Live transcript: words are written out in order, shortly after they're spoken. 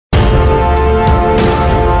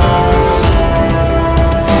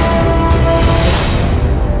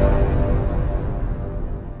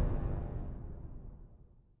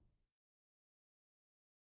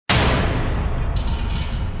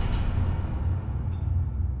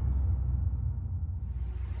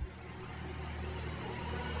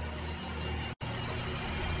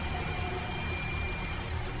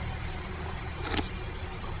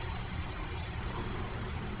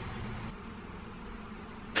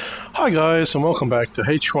Hi guys, and welcome back to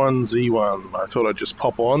H1Z1. I thought I'd just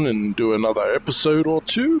pop on and do another episode or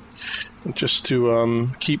two, just to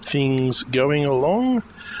keep things going along.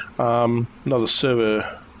 Another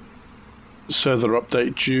server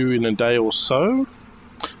update due in a day or so.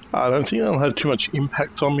 I don't think it'll have too much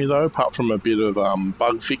impact on me though, apart from a bit of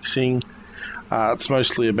bug fixing. It's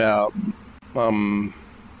mostly about...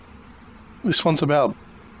 this one's about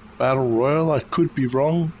Battle Royale. I could be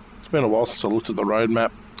wrong. It's been a while since I looked at the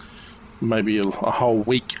roadmap. Maybe a whole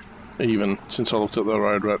week even since I looked at the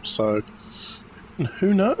roadmap, so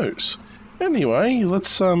who knows. Anyway,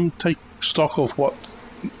 let's take stock of what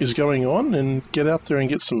is going on and get out there and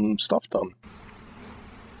get some stuff done.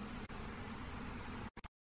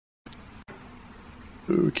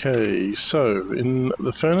 Okay, so in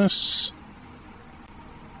the furnace,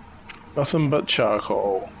 nothing but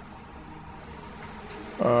charcoal.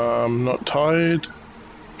 Not tired.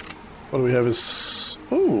 What do we have is...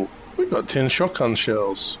 oh, we've got 10 shotgun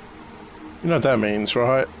shells. You know what that means,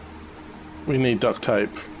 right? We need duct tape.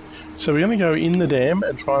 So we're going to go in the dam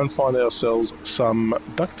and try and find ourselves some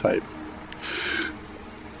duct tape.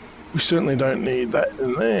 We certainly don't need that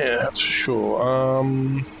in there, that's for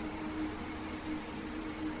sure.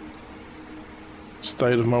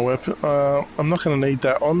 State of my weapon. I'm not going to need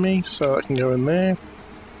that on me, so that can go in there.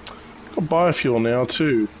 Got biofuel now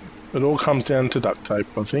too. It all comes down to duct tape,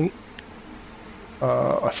 I think.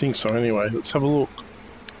 I think so anyway. Let's have a look.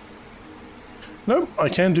 Nope, I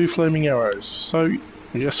can do flaming arrows. So,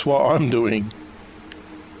 guess what I'm doing?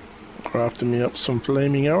 Crafting me up some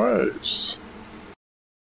flaming arrows.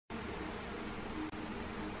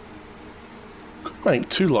 Could make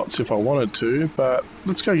 2 lots if I wanted to, but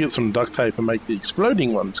let's go get some duct tape and make the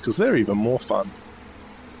exploding ones, because they're even more fun.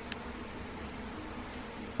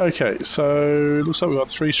 Okay, so looks like we've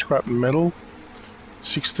got 3 scrap metal,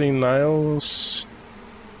 16 nails.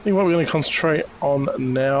 I think what we're going to concentrate on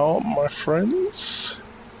now, my friends,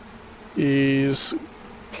 is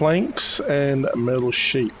planks and metal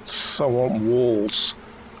sheets. I want walls.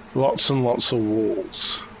 Lots and lots of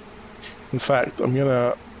walls. In fact, I'm going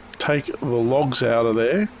to take the logs out of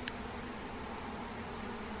there.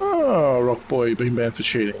 Oh, Rock Boy, been banned for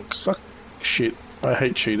cheating. Suck shit. I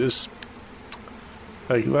hate cheaters.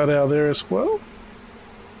 Take that out of there as well.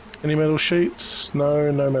 Any metal sheets? No,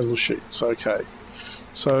 no metal sheets. Okay.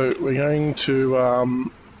 So we're going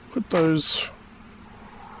to put those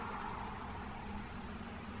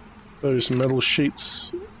metal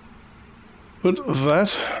sheets. Put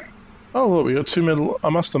that. Oh look, we got 2 metal. I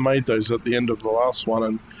must have made those at the end of the last one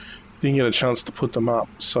and didn't get a chance to put them up.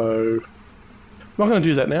 So I'm not going to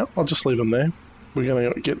do that now. I'll just leave them there. We're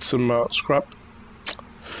going to get some scrap.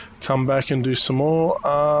 Come back and do some more.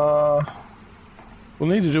 We'll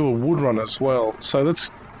need to do a wood run as well. So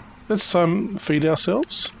let's feed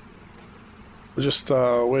ourselves. We'll just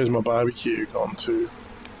where's my barbecue gone to?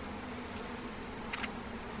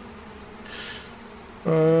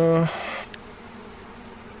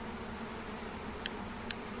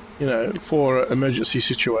 You know, for emergency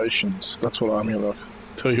situations. That's what I'm gonna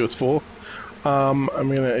tell you it's for. I'm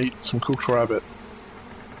gonna eat some cooked rabbit.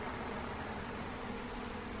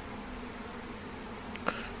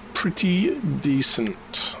 Pretty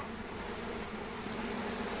decent.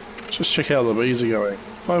 Just check how the bees are going.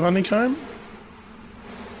 5 honeycomb?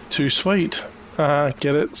 2 sweet. Haha,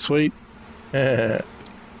 get it? Sweet. Yeah.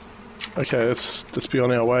 Okay, let's be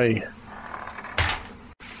on our way.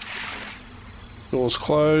 Doors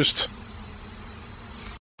closed.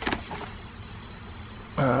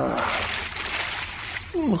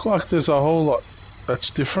 Look like there's a whole lot that's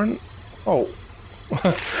different. Oh,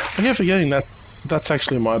 I keep forgetting that that's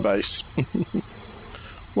actually my base.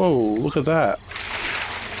 Whoa, look at that.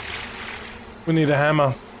 We need a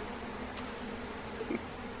hammer.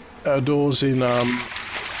 Our door's in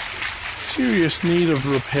serious need of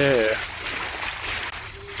repair.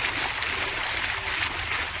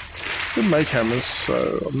 Can make hammers,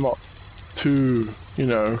 so I'm not too, you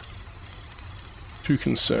know, too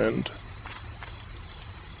concerned.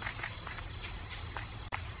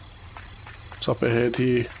 What's up ahead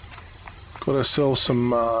here? Got ourselves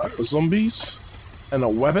some zombies and a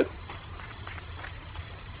wabbit.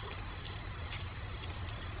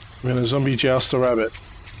 I'm gonna zombie joust the rabbit.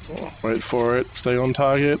 Oh, wait for it. Stay on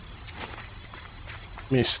target.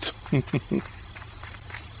 Missed.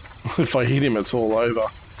 If I hit him, it's all over.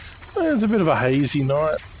 It's a bit of a hazy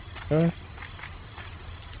night. Okay.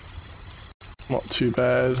 Not too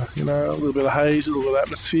bad, you know. A little bit of haze, a little bit of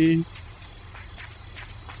atmosphere.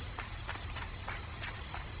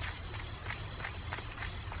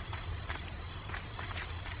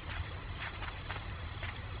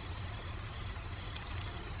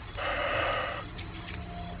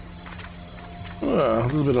 A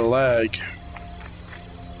little bit of lag.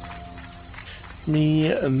 Me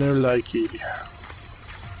no likey.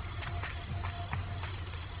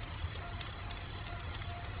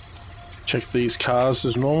 Check these cars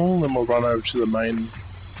as normal, then we'll run over to the main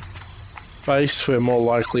base. We're more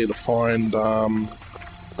likely to find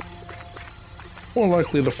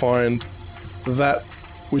that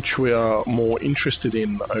which we are more interested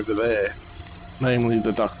in over there, namely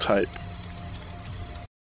the duct tape.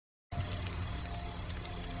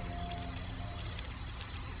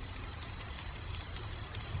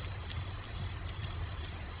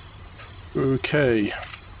 Okay,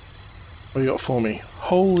 what you got for me?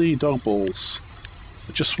 Holy dog balls.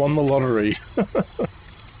 I just won the lottery.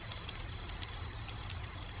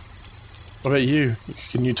 What about you?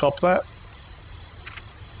 Can you top that?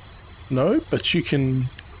 No, but you can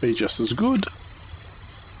be just as good.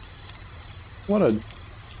 What a...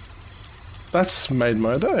 That's made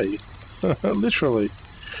my day. Literally.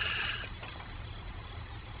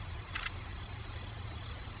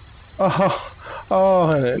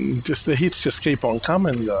 Oh, and just the hits just keep on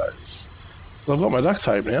coming, guys. Well, I've got my duct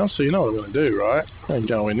tape now, so you know what I'm going to do, right? I'm going to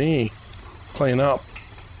go in here, clean up.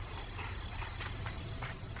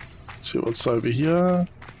 See what's over here.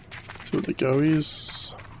 See what the go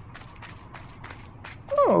is.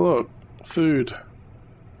 Oh, look. Food.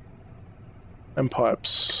 And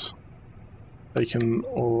pipes. Taking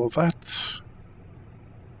all of that.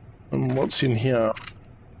 And what's in here?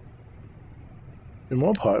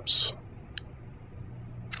 More pipes.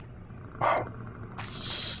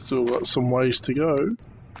 Still got some ways to go.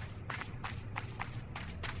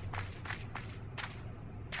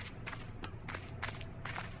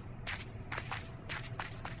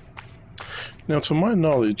 Now, to my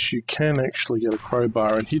knowledge, you can actually get a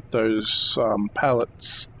crowbar and hit those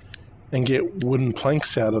pallets and get wooden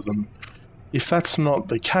planks out of them. If that's not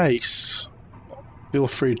the case, feel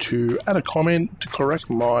free to add a comment to correct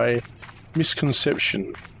my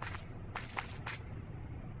misconception.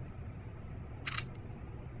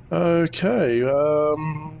 Okay,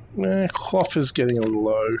 cloth is getting a little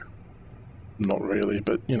low. Not really,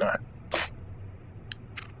 but you know.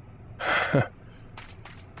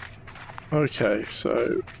 Okay,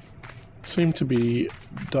 so seem to be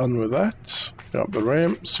done with that. Go up the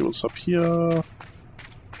ramp, see what's up here.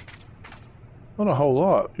 Not a whole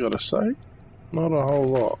lot, you gotta say. Not a whole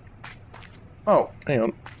lot. Oh, hang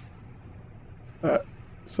on.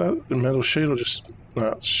 Is that a metal sheet or just... No,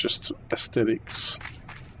 it's just aesthetics.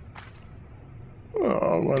 Oh,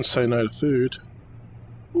 I won't say no to food.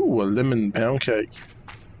 Ooh, a lemon pound cake.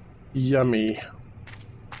 Yummy.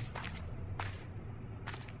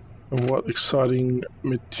 And what exciting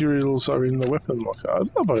materials are in the weapon locker.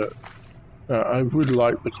 I'd love it. I would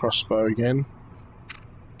like the crossbow again.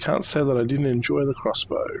 Can't say that I didn't enjoy the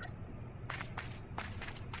crossbow.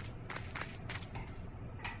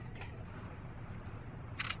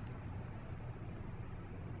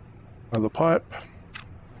 Another pipe.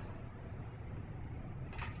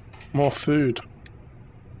 More food.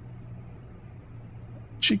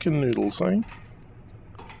 Chicken noodles, eh?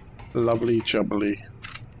 Lovely jubbly.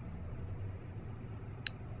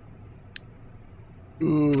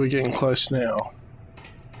 Ooh, we're getting close now.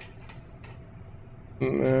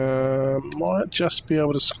 Might just be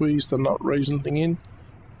able to squeeze the nut raisin thing in.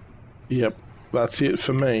 Yep, that's it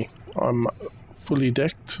for me. I'm fully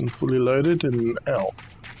decked and fully loaded and out.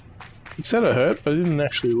 It said it hurt, but I didn't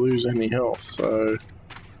actually lose any health, so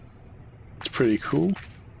it's pretty cool.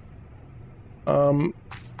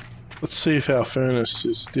 Let's see if our furnace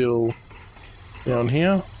is still down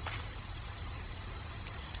here.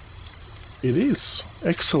 It is.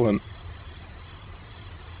 Excellent.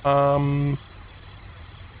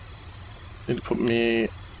 Need to put my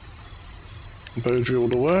bow drill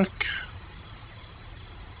to work.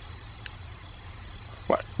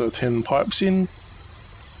 Whack the 10 pipes in.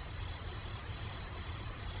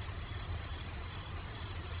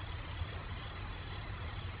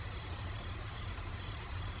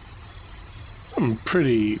 Some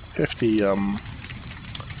pretty hefty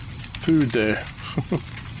food there.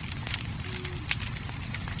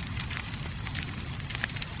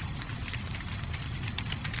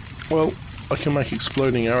 Well, I can make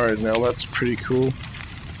exploding arrows now, that's pretty cool.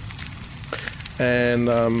 And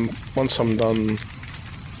once I'm done...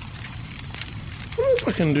 I wonder if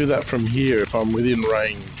I can do that from here if I'm within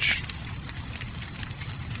range.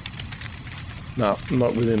 No,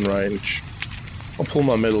 not within range. I'll pull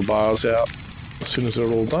my metal bars out as soon as they're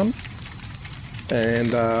all done.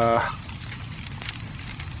 And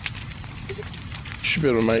should be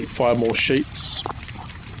able to make 5 more sheets.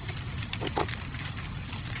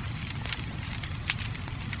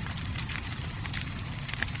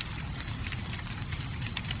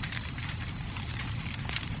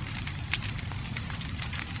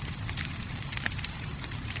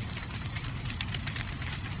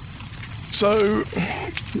 So,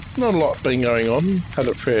 not a lot been going on. Had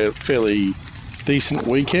a fairly decent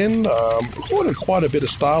weekend. Recorded quite a bit of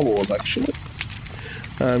Star Wars, actually.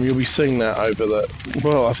 You'll be seeing that over the...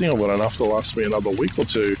 Well, I think I've got enough to last me another week or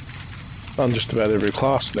two. Done just about every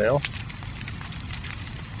class now.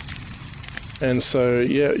 And so,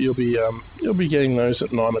 yeah, you'll be getting those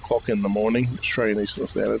at 9 o'clock in the morning, Australian Eastern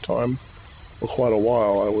Standard Time, for quite a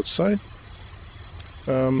while, I would say.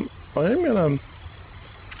 I am going to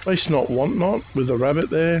place not want not with the rabbit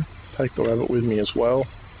there. Take the rabbit with me as well.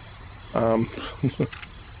 Want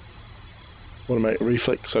to make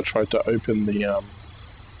reflex. I tried to open the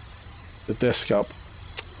desk up.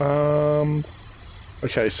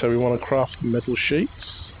 Okay, so we want to craft metal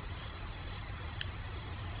sheets.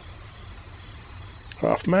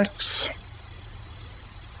 Craft max.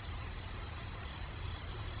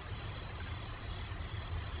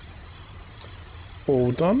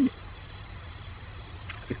 All done.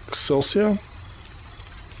 Excelsior.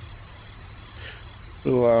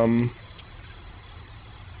 We'll,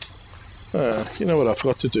 you know what I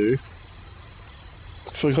forgot to do?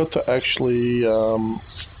 I forgot to actually, don't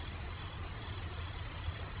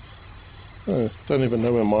even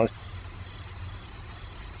know where my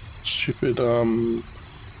stupid,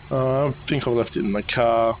 I think I left it in the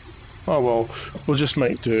car. Oh well, we'll just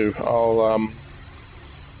make do. I'll,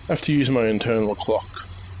 have to use my internal clock.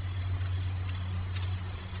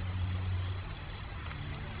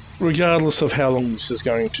 Regardless of how long this is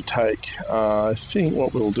going to take, I think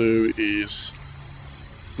what we'll do is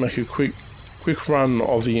make a quick run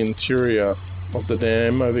of the interior of the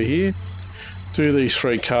dam over here, do these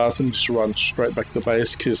 3 cars and just run straight back to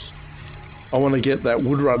base, because I want to get that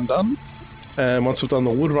wood run done. And once I've done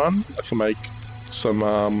the wood run, I can make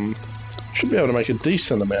some, should be able to make a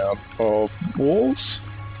decent amount of walls.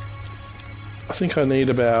 I think I need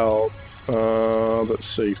about, let's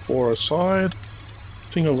see, 4 a side.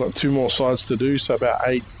 I think I've got 2 more sides to do, so about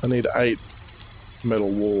 8. I need 8 metal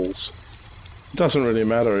walls. It doesn't really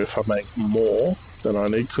matter if I make more than I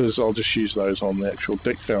need, because I'll just use those on the actual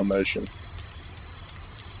deck foundation.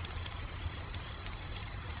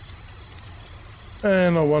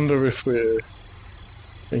 And I wonder if we're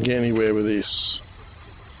going to get anywhere with this.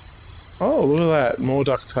 Oh, look at that, more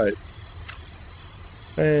duct tape.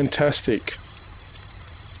 Fantastic.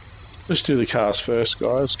 Let's do the cars first,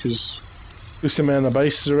 guys, because this amount of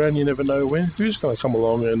bases around, you never know who's going to come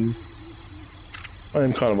along, and I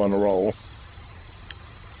am kind of on a roll.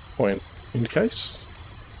 Point in case.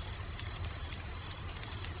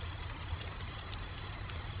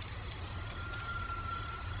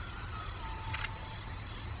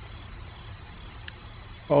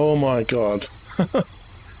 Oh my god.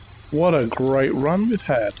 What a great run we've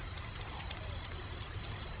had.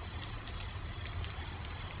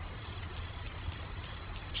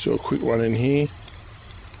 Do a quick run in here.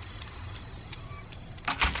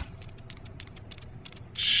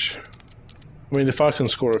 I mean, if I can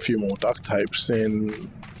score a few more duct tapes,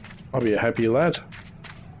 then I'll be a happy lad.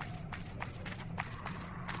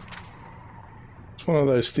 It's one of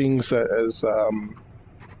those things that has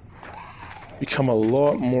become a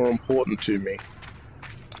lot more important to me.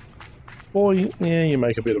 Or, yeah, you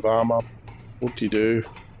make a bit of armor. What do you do?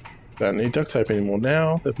 Don't need duct tape anymore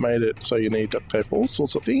now. They've made it so you need duct tape for all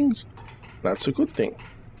sorts of things. That's a good thing.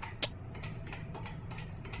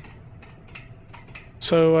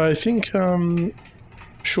 So I think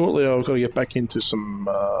shortly I've got to get back into some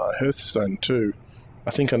Hearthstone too.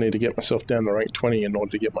 I think I need to get myself down to rank 20 in order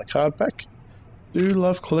to get my card back. Do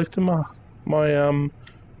love collecting my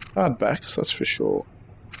card backs, that's for sure.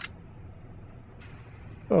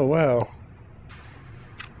 Oh wow.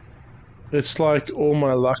 It's like all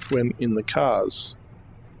my luck went in the cars.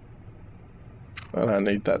 I don't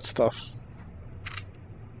need that stuff.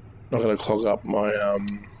 Not going to clog up my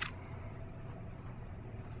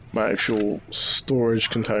my actual storage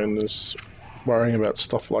containers worrying about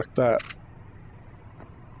stuff like that.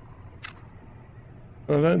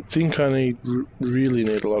 I don't think I really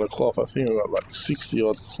need a lot of cloth. I think I've got like 60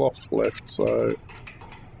 odd cloth left, so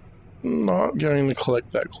not going to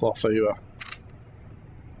collect that cloth either.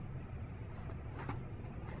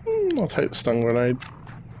 I'll take the stun grenade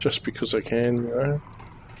just because I can, you know.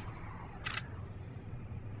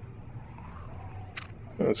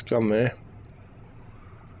 There's a gun there.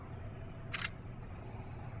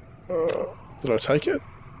 Did I take it?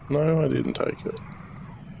 No, I didn't take it.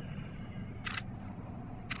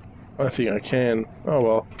 I think I can. Oh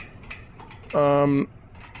well.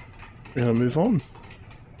 We're gonna move on.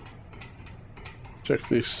 Check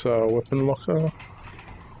this weapon locker.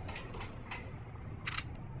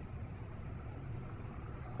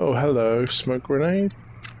 Oh, hello, smoke grenade.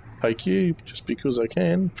 take you just because I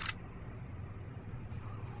can.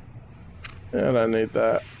 I don't need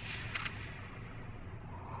that.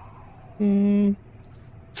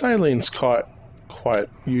 Salien's quite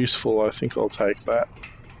useful. I think I'll take that.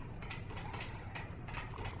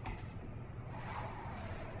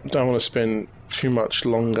 Don't want to spend too much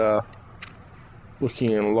longer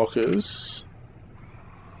looking in lockers.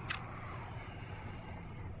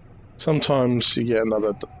 Sometimes you get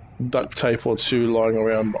another duct tape or two lying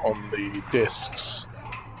around on the desks.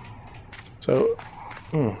 So,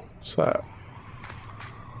 what's that?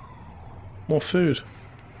 More food.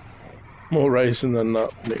 More raisin than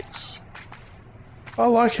nut mix. I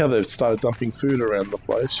like how they've started dumping food around the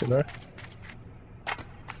place, you know.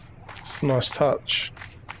 It's a nice touch.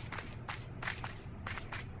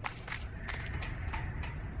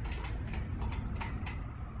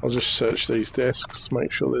 I'll just search these desks,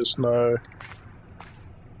 make sure there's no...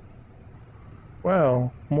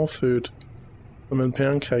 Wow, more food. Lemon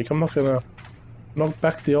pound cake. I'm not gonna knock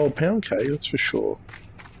back the old pound cake, that's for sure.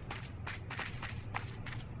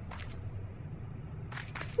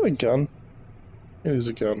 A gun. It is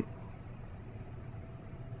a gun.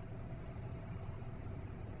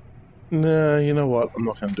 Nah, you know what? I'm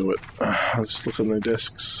not going to do it. I'll just look on the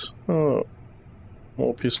desks. Oh,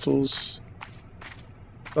 more pistols.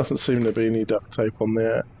 Doesn't seem to be any duct tape on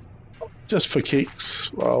there. Just for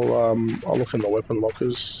kicks, I'll look in the weapon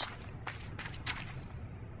lockers.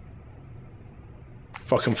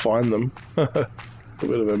 If I can find them. A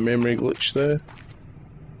bit of a memory glitch there.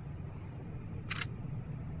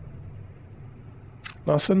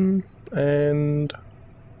 Nothing, and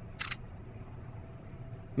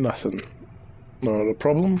nothing. Not a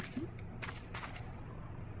problem.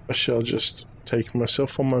 I shall just take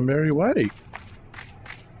myself on my merry way.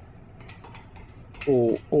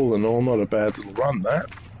 All in all, not a bad little run, that.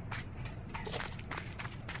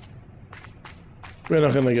 We're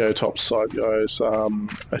not going to go topside, guys. I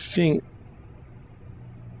think...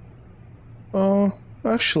 Oh,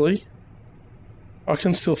 actually, I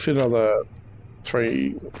can still fit another...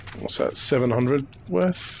 what's that, 700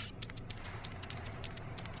 worth?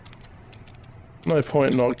 No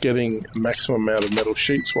point not getting a maximum amount of metal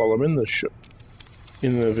sheets while I'm in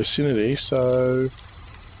the vicinity, so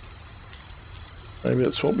maybe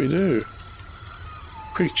that's what we do.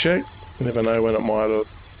 Quick check, you never know when it might have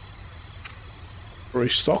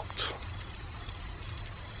restocked.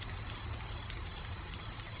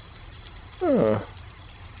 Ah.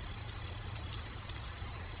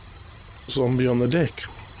 Zombie on the deck.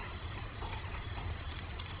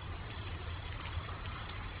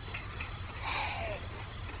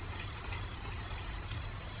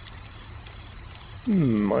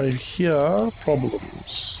 I hear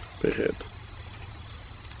problems ahead.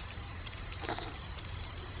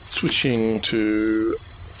 Switching to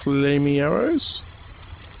flamey arrows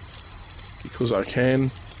because I can.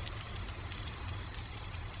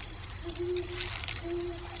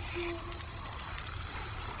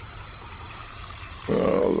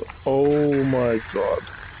 Oh my god.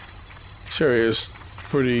 Serious,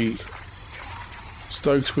 pretty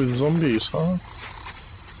stoked with zombies, huh?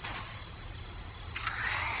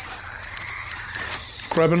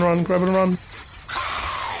 Grab and run, grab and run.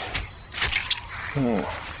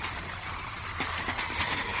 Oh.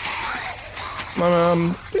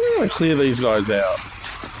 I'm gonna clear these guys out.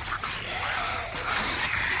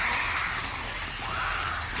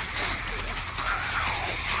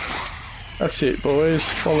 That's it, boys.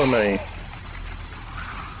 Follow me.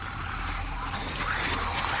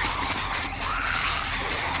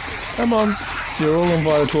 Come on. You're all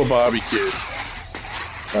invited to a barbecue.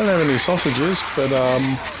 I don't have any sausages, but,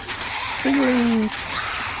 figuring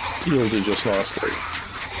you'll do just nicely.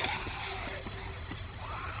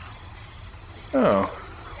 Oh.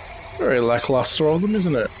 Very lackluster of them,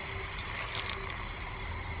 isn't it?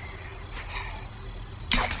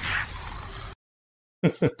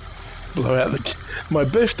 Blow out my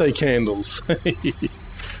birthday candles.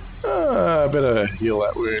 I better heal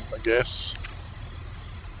that wound, I guess.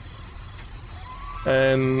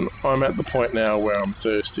 And I'm at the point now where I'm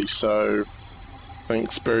thirsty, so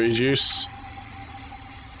thanks berry juice.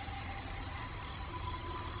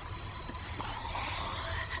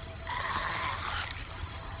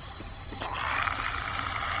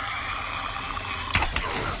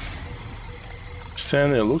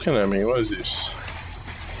 Stand there looking at me, what is this?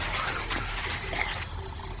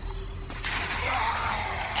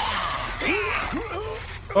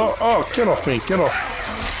 Oh, get off me, get off.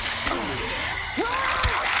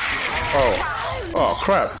 Oh,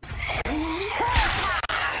 crap.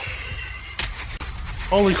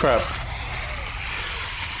 Holy crap.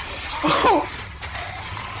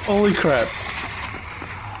 Oh Holy crap.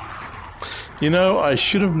 You know, I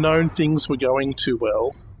should have known things were going too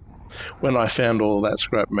well when I found all that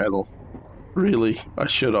scrap metal. Really, I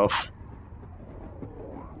should have.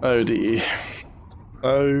 Oh dear.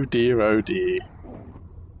 Oh dear, oh dear.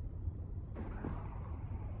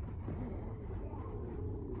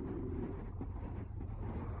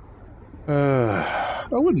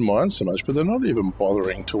 I wouldn't mind so much, but they're not even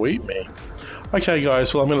bothering to eat me. Okay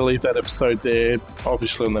guys, well I'm going to leave that episode there.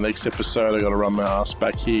 Obviously on the next episode I've got to run my ass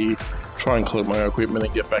back here, try and collect my equipment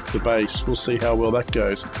and get back to base. We'll see how well that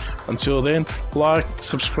goes. Until then, like,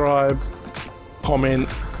 subscribe, comment,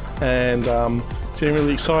 and it's getting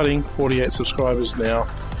really exciting. 48 subscribers now,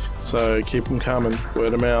 so keep them coming.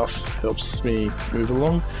 Word of mouth helps me move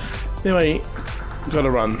along. Anyway, got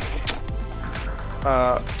to run.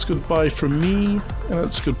 It's goodbye from me, and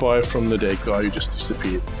it's goodbye from the dead guy who just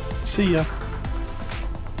disappeared. See ya.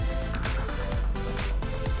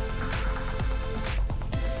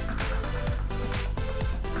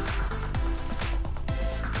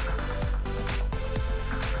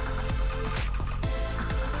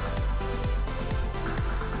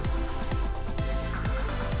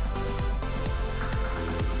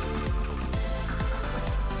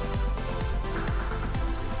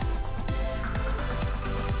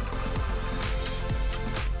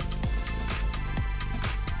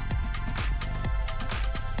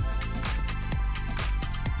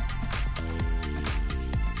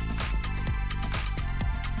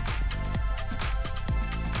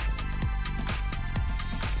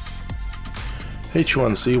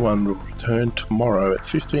 H1Z1 will return tomorrow at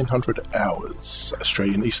 1500 hours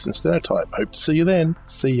Australian Eastern Standard Time. Hope to see you then.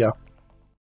 See ya.